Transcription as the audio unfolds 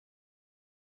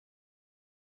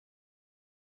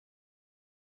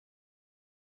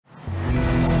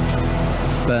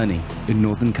Bernie, in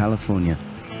Northern California.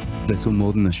 Little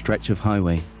more than a stretch of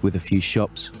highway with a few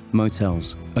shops,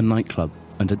 motels, a nightclub,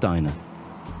 and a diner.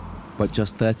 But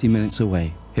just 30 minutes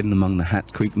away, hidden among the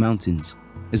Hat Creek Mountains,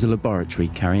 is a laboratory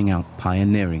carrying out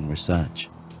pioneering research.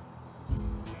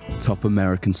 Top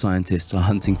American scientists are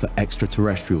hunting for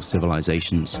extraterrestrial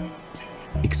civilizations.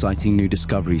 Exciting new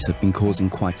discoveries have been causing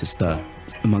quite a stir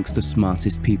amongst the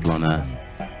smartest people on Earth.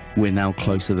 We're now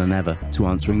closer than ever to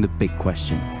answering the big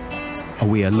question: are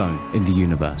we alone in the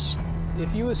universe?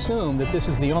 If you assume that this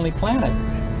is the only planet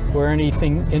where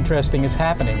anything interesting is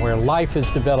happening, where life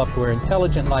is developed, where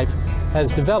intelligent life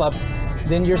has developed,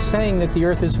 then you're saying that the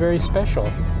Earth is very special.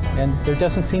 And there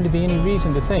doesn't seem to be any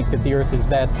reason to think that the Earth is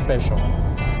that special.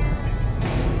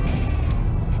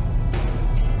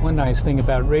 One nice thing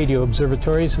about radio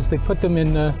observatories is they put them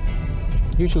in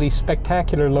usually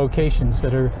spectacular locations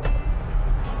that are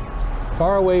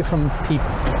far away from people.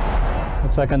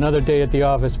 It's like another day at the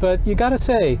office, but you gotta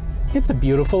say, it's a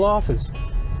beautiful office.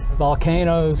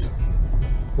 Volcanoes,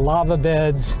 lava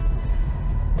beds,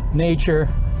 nature,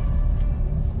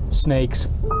 snakes.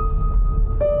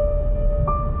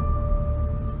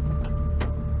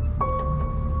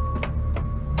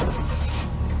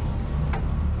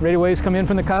 Radio waves come in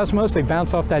from the cosmos, they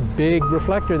bounce off that big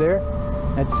reflector there,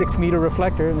 that 6-meter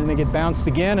reflector, and then they get bounced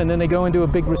again, and then they go into a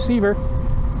big receiver,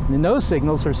 and then those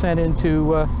signals are sent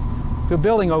into to a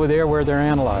building over there where they're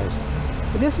analyzed.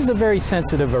 But this is a very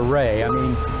sensitive array. I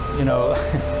mean, you know,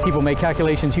 people make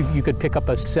calculations. You could pick up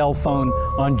a cell phone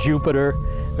on Jupiter.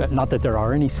 Not that there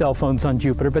are any cell phones on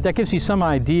Jupiter, but that gives you some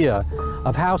idea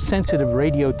of how sensitive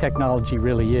radio technology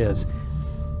really is.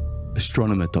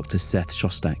 Astronomer Dr. Seth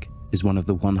Shostak is one of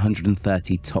the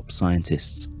 130 top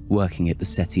scientists working at the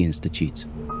SETI Institute.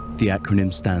 The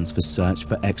acronym stands for Search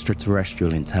for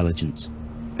Extraterrestrial Intelligence,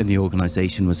 and the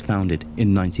organization was founded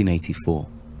in 1984.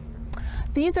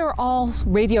 These are all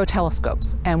radio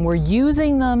telescopes, and we're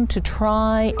using them to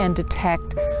try and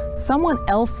detect someone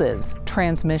else's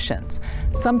transmissions,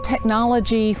 some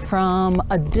technology from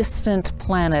a distant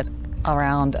planet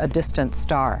around a distant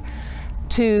star,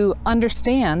 to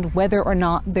understand whether or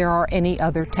not there are any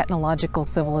other technological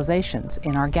civilizations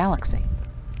in our galaxy.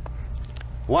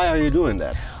 Why are you doing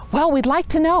that? Well, we'd like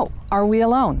to know, are we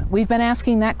alone? We've been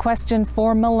asking that question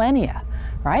for millennia,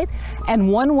 right?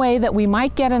 And one way that we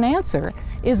might get an answer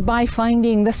is by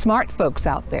finding the smart folks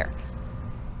out there.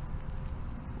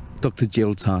 Dr.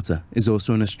 Jill Tarter is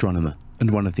also an astronomer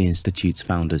and one of the Institute's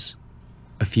founders.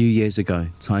 A few years ago,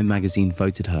 Time magazine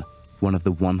voted her one of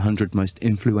the 100 most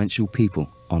influential people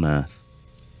on Earth.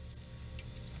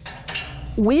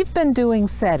 We've been doing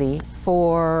SETI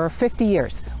for 50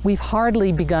 years. We've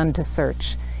hardly begun to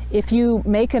search. If you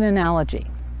make an analogy,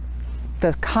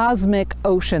 the cosmic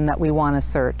ocean that we want to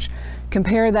search,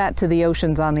 compare that to the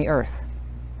oceans on the Earth.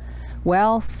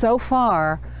 Well, so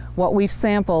far, what we've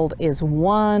sampled is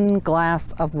 1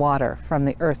 glass of water from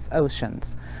the Earth's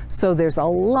oceans. So there's a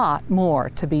lot more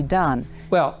to be done.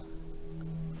 Well,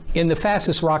 in the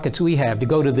fastest rockets we have, to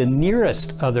go to the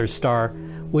nearest other star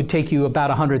would take you about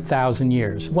 100,000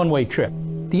 years, one-way trip.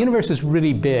 The universe is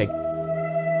really big.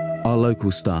 Our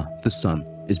local star, the Sun,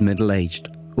 is middle-aged,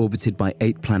 orbited by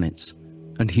 8 planets,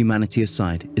 and humanity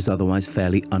aside is otherwise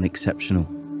fairly unexceptional.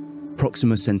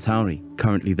 Proxima Centauri,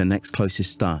 currently the next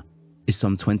closest star, is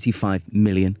some 25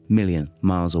 million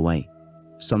miles away.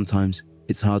 Sometimes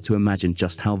it's hard to imagine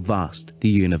just how vast the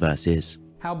universe is.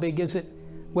 How big is it?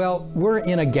 Well, we're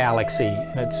in a galaxy.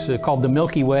 It's called the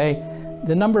Milky Way.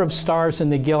 The number of stars in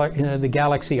the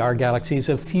galaxy, our galaxy, is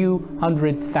a few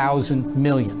 100,000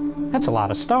 million. That's a lot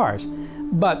of stars.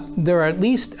 But there are at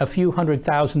least a few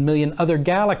 100,000 million other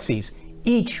galaxies,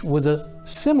 each with a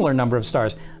similar number of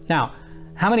stars. Now,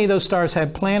 how many of those stars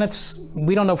have planets?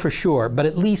 We don't know for sure, but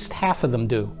at least half of them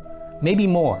do, maybe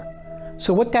more.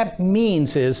 So what that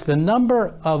means is the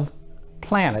number of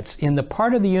planets in the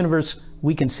part of the universe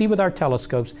we can see with our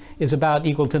telescopes is about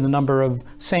equal to the number of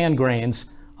sand grains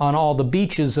on all the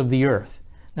beaches of the Earth.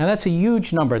 Now that's a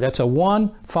huge number. That's a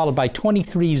 1 followed by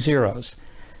 23 zeros.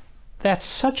 That's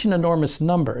such an enormous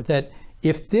number that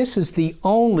if this is the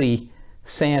only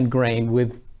sand grain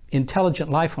with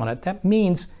intelligent life on it, that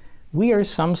means we are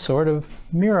some sort of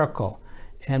miracle.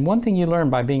 And one thing you learn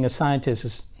by being a scientist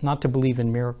is not to believe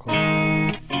in miracles.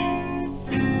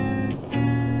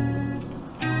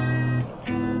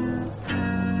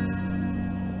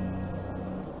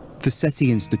 The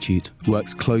SETI Institute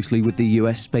works closely with the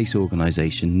US space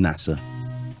organization NASA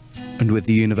and with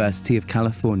the University of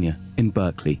California in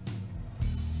Berkeley.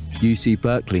 UC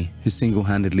Berkeley has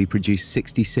single-handedly produced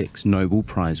 66 Nobel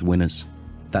Prize winners.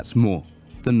 That's more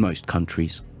than most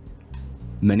countries.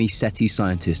 many SETI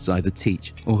scientists either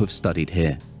teach or have studied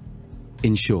here.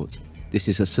 In short, this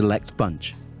is a select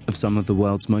bunch of some of the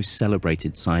world's most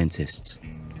celebrated scientists.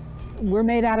 We're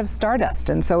made out of stardust,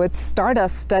 and so it's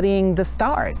stardust studying the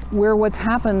stars. We're what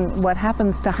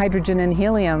happens to hydrogen and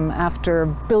helium after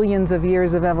billions of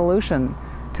years of evolution,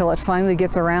 till it finally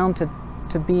gets around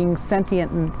to being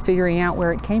sentient and figuring out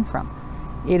where it came from.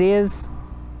 It is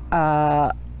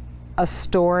a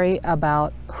story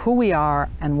about who we are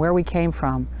and where we came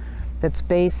from that's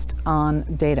based on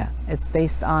data. It's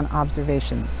based on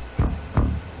observations.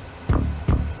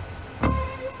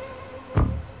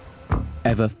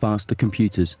 Ever faster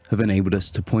computers have enabled us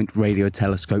to point radio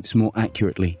telescopes more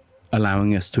accurately,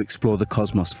 allowing us to explore the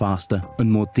cosmos faster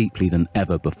and more deeply than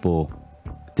ever before.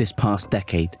 This past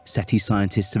decade, SETI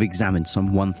scientists have examined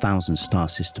some 1,000 star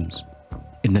systems.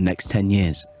 In the next 10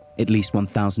 years, at least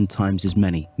 1,000 times as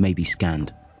many may be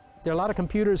scanned. There are a lot of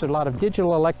computers, there are a lot of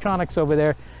digital electronics over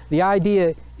there. The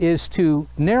idea is to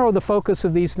narrow the focus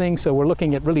of these things, so we're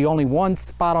looking at really only one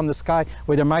spot on the sky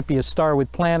where there might be a star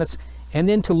with planets, and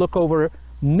then to look over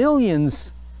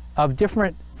millions of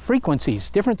different frequencies,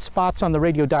 different spots on the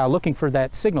radio dial, looking for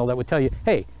that signal that would tell you,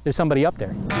 hey, there's somebody up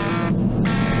there.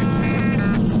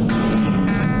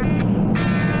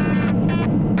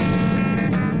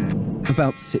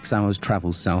 About 6 hours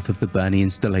travel south of the Bernie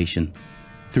installation,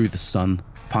 through the sun,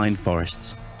 pine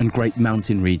forests, and great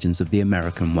mountain regions of the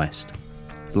American West,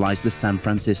 lies the San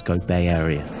Francisco Bay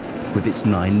Area, with its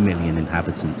 9 million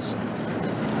inhabitants.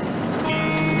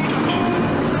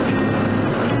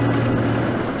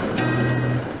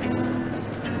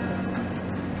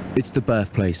 It's the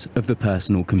birthplace of the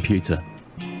personal computer,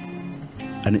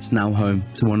 and it's now home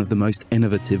to one of the most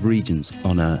innovative regions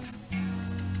on Earth.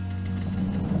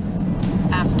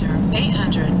 After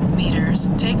 800 meters,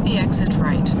 take the exit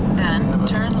right, then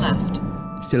turn left.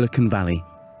 Silicon Valley,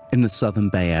 in the Southern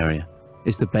Bay Area,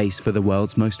 is the base for the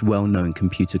world's most well-known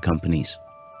computer companies.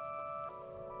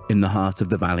 In the heart of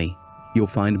the valley, you'll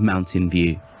find Mountain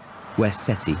View, where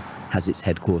SETI has its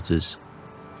headquarters.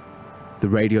 The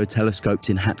radio telescopes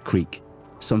in Hat Creek,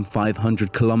 some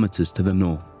 500 kilometers to the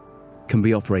north, can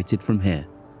be operated from here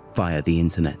via the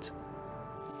internet.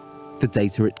 The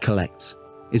data it collects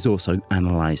is also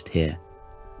analyzed here.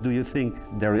 Do you think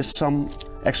there is some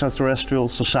extraterrestrial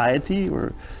society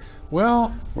or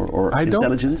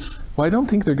intelligence? I don't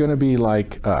think they're going to be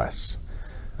like us,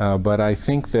 but I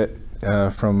think that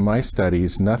from my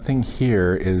studies, nothing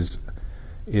here is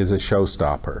a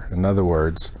showstopper. In other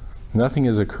words, nothing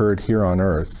has occurred here on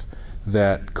Earth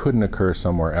that couldn't occur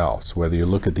somewhere else. Whether you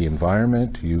look at the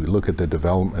environment, you look at the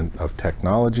development of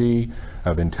technology,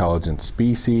 of intelligent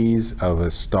species, of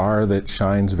a star that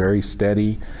shines very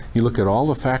steady. You look at all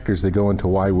the factors that go into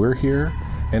why we're here,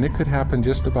 and it could happen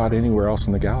just about anywhere else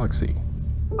in the galaxy.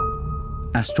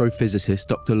 Astrophysicist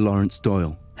Dr. Lawrence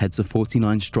Doyle heads a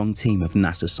 49-strong team of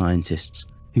NASA scientists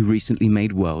who recently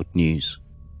made world news.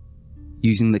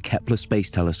 Using the Kepler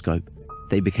Space Telescope,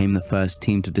 they became the first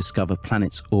team to discover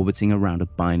planets orbiting around a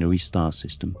binary star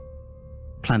system.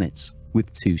 Planets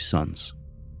with 2 suns.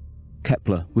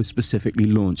 Kepler was specifically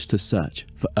launched to search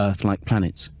for Earth-like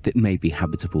planets that may be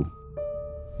habitable.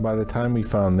 By the time we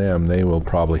found them, they will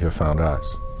probably have found us.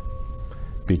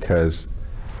 Because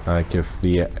like if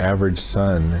the average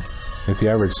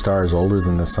star is older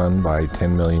than the sun by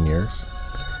 10 million years,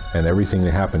 and everything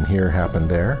that happened here happened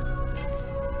there,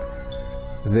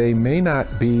 they may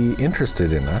not be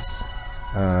interested in us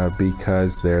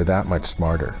because they're that much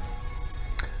smarter.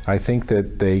 I think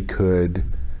that they could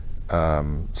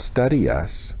study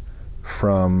us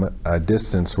from a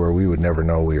distance where we would never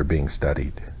know we were being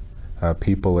studied.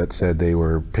 People that said they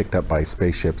were picked up by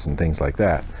spaceships and things like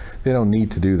that, they don't need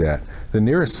to do that. The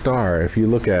nearest star, if you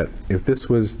look at, if this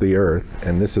was the Earth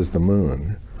and this is the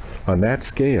moon, on that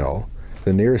scale,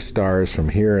 the nearest star is from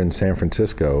here in San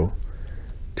Francisco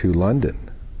to London.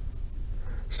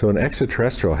 So an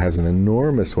extraterrestrial has an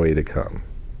enormous way to come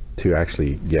to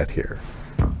actually get here.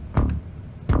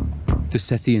 The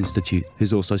SETI Institute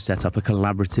has also set up a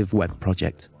collaborative web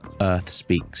project, Earth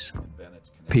Speaks.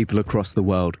 People across the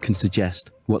world can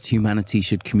suggest what humanity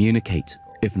should communicate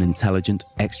if an intelligent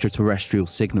extraterrestrial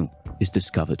signal is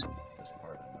discovered.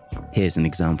 Here's an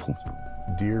example.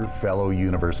 Dear fellow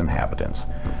universe inhabitants,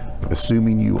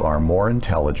 assuming you are more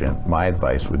intelligent, my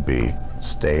advice would be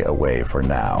stay away for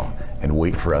now and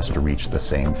wait for us to reach the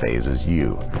same phase as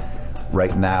you.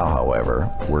 Right now,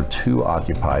 however, we're too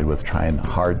occupied with trying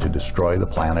hard to destroy the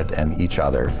planet and each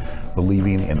other,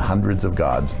 believing in hundreds of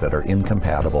gods that are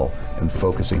incompatible and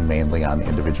focusing mainly on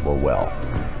individual wealth.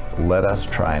 Let us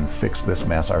try and fix this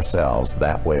mess ourselves,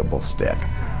 that way it will stick.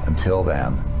 Until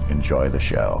then, enjoy the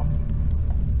show.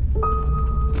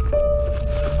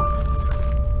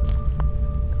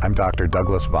 I'm Dr.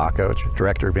 Douglas Vakoch,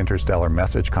 Director of Interstellar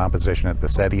Message Composition at the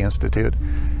SETI Institute,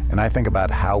 and I think about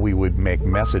how we would make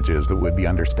messages that would be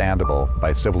understandable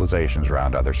by civilizations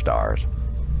around other stars.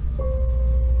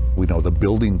 We know the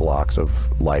building blocks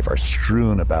of life are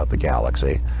strewn about the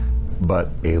galaxy, but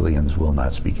aliens will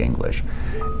not speak English.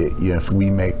 If we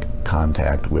make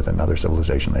contact with another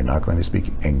civilization, they're not going to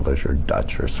speak English or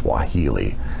Dutch or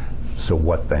Swahili. So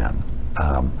what then?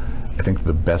 I think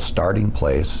the best starting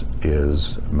place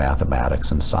is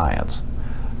mathematics and science.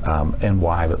 And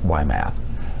why math?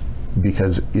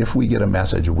 Because if we get a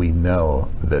message, we know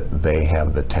that they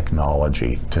have the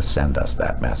technology to send us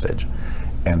that message.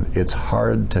 And it's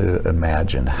hard to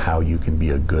imagine how you can be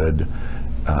a good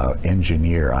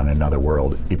engineer on another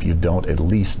world if you don't at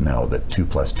least know that 2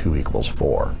 + 2 =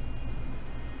 4.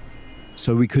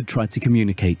 So we could try to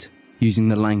communicate using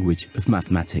the language of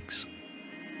mathematics.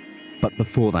 But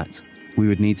before that, we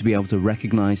would need to be able to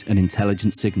recognize an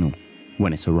intelligent signal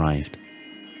when it arrived.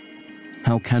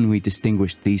 How can we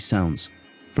distinguish these sounds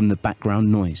from the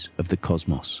background noise of the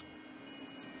cosmos?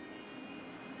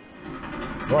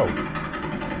 Whoa.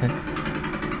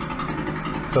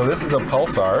 So this is a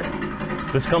pulsar.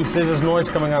 This is noise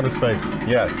coming out of space.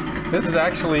 Yes. This is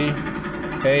actually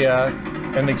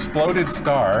an exploded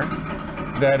star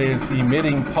that is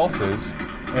emitting pulses.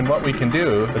 And what we can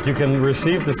do... But you can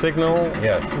receive the signal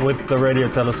with the radio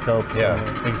telescopes.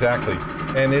 Yeah, exactly.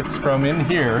 And it's from in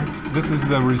here. This is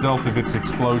the result of its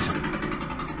explosion.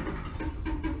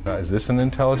 Is this an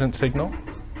intelligent signal?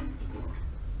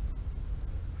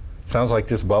 Sounds like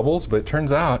just bubbles, but it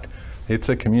turns out it's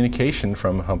a communication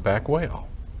from a humpback whale.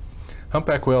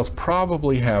 Humpback whales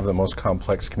probably have the most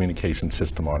complex communication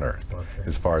system on Earth,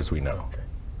 as far as we know. Okay.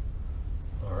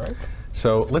 All right.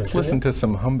 So let's listen to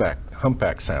some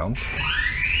humpback sounds.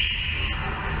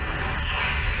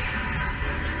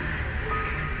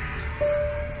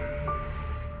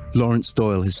 Lawrence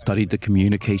Doyle has studied the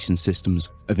communication systems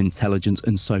of intelligent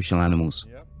and social animals,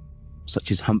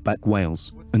 such as humpback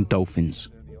whales and dolphins.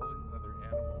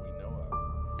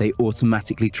 They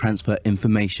automatically transfer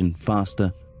information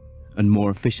faster and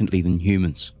more efficiently than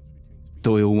humans.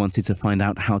 Doyle wanted to find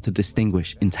out how to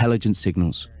distinguish intelligent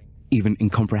signals, even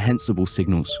incomprehensible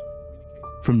signals,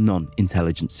 from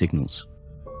non-intelligent signals.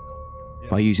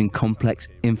 By using complex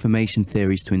information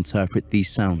theories to interpret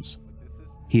these sounds,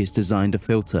 he has designed a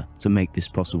filter to make this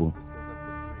possible.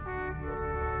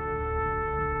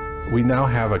 We now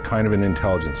have a kind of an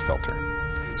intelligence filter.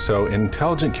 So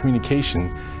intelligent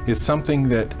communication is something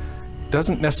that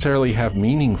doesn't necessarily have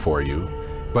meaning for you,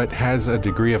 but has a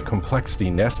degree of complexity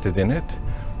nested in it,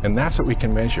 and that's what we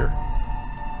can measure.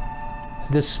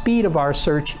 The speed of our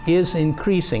search is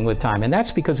increasing with time, and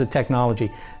that's because of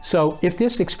technology. So if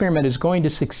this experiment is going to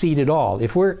succeed at all,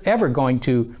 if we're ever going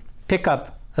to pick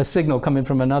up a signal coming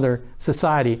from another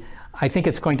society, I think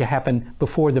it's going to happen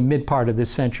before the mid part of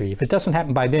this century. If it doesn't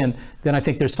happen by then I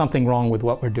think there's something wrong with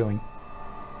what we're doing.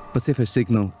 But if a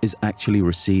signal is actually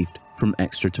received from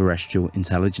extraterrestrial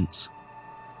intelligence,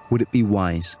 would it be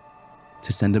wise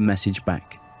to send a message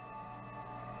back?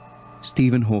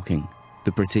 Stephen Hawking,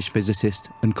 the British physicist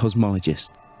and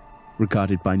cosmologist,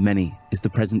 regarded by many as the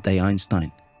present-day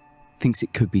Einstein, thinks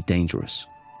it could be dangerous.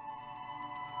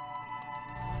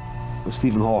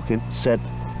 Stephen Hawking said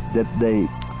that they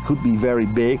could be very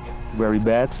big, very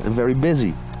bad, and very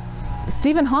busy.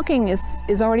 Stephen Hawking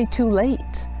is already too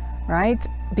late, right?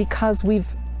 Because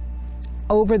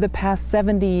over the past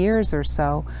 70 years or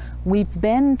so, we've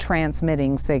been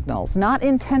transmitting signals, not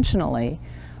intentionally,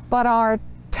 but our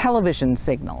television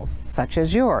signals, such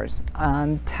as yours,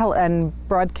 and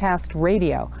broadcast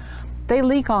radio. They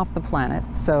leak off the planet,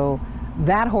 so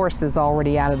that horse is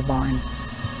already out of the barn.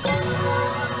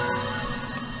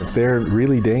 If they're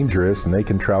really dangerous and they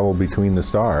can travel between the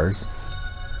stars,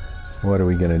 what are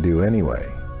we going to do anyway?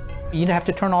 You'd have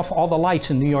to turn off all the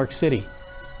lights in New York City,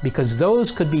 because those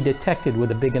could be detected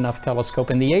with a big enough telescope.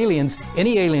 And the aliens,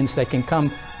 any aliens that can come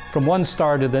from one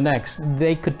star to the next,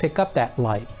 they could pick up that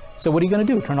light. So what are you going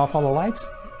to do? Turn off all the lights?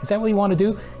 Is that what you want to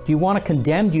do? Do you want to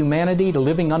condemn humanity to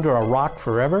living under a rock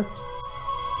forever?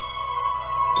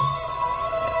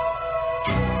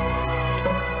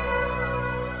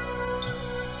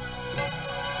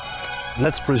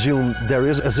 Let's presume there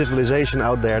is a civilization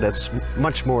out there that's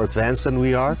much more advanced than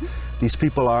we are. These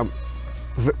people are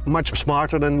much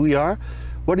smarter than we are.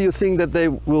 What do you think that they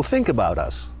will think about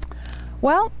us?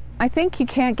 Well, I think you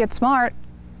can't get smart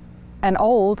and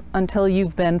old until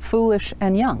you've been foolish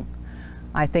and young.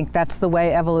 I think that's the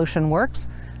way evolution works.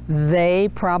 They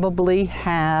probably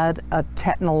had a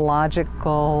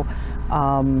technological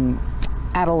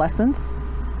adolescence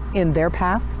in their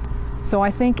past, So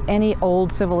I think any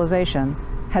old civilization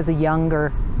has a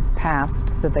younger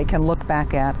past that they can look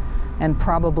back at and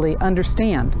probably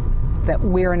understand that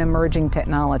we're an emerging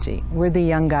technology. We're the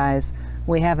young guys.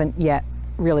 We haven't yet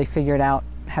really figured out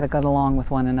how to get along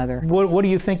with one another. What do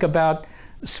you think about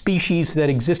species that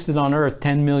existed on Earth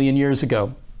 10 million years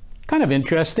ago? Kind of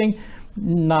interesting,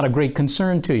 not a great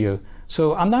concern to you.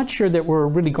 So I'm not sure that we're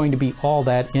really going to be all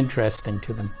that interesting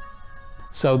to them.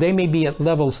 So they may be at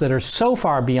levels that are so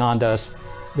far beyond us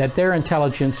that their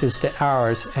intelligence is to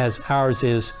ours as ours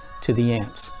is to the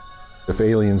ants. If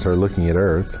aliens are looking at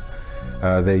Earth,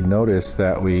 they notice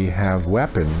that we have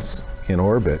weapons in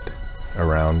orbit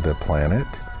around the planet,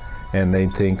 and they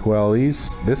think, well,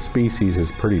 this species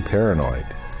is pretty paranoid.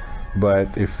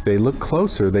 But if they look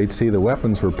closer, they'd see the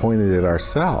weapons were pointed at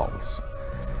ourselves.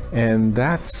 And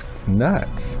that's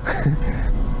nuts.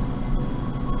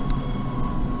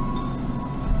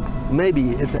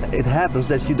 Maybe it happens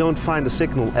that you don't find a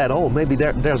signal at all. Maybe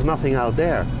there's nothing out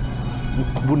there.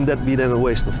 Wouldn't that be then a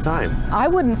waste of time? I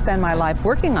wouldn't spend my life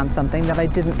working on something that I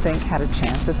didn't think had a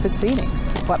chance of succeeding.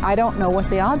 But I don't know what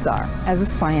the odds are. As a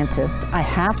scientist, I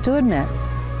have to admit,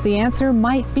 the answer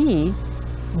might be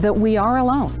that we are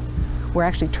alone. We're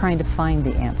actually trying to find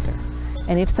the answer.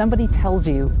 And if somebody tells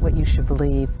you what you should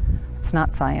believe, it's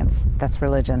not science, that's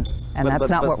religion. And that's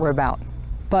not what we're about.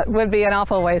 But would be an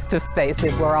awful waste of space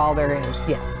if we're all there is,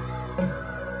 yes.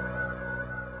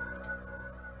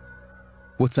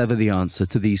 Whatever the answer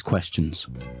to these questions,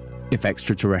 if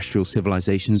extraterrestrial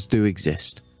civilizations do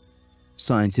exist,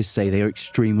 scientists say they are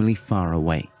extremely far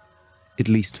away, at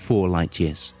least 4 light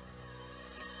years.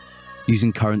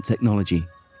 Using current technology,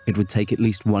 it would take at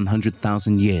least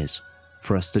 100,000 years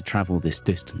for us to travel this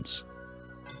distance.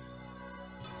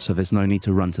 So there's no need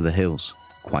to run to the hills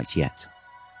quite yet.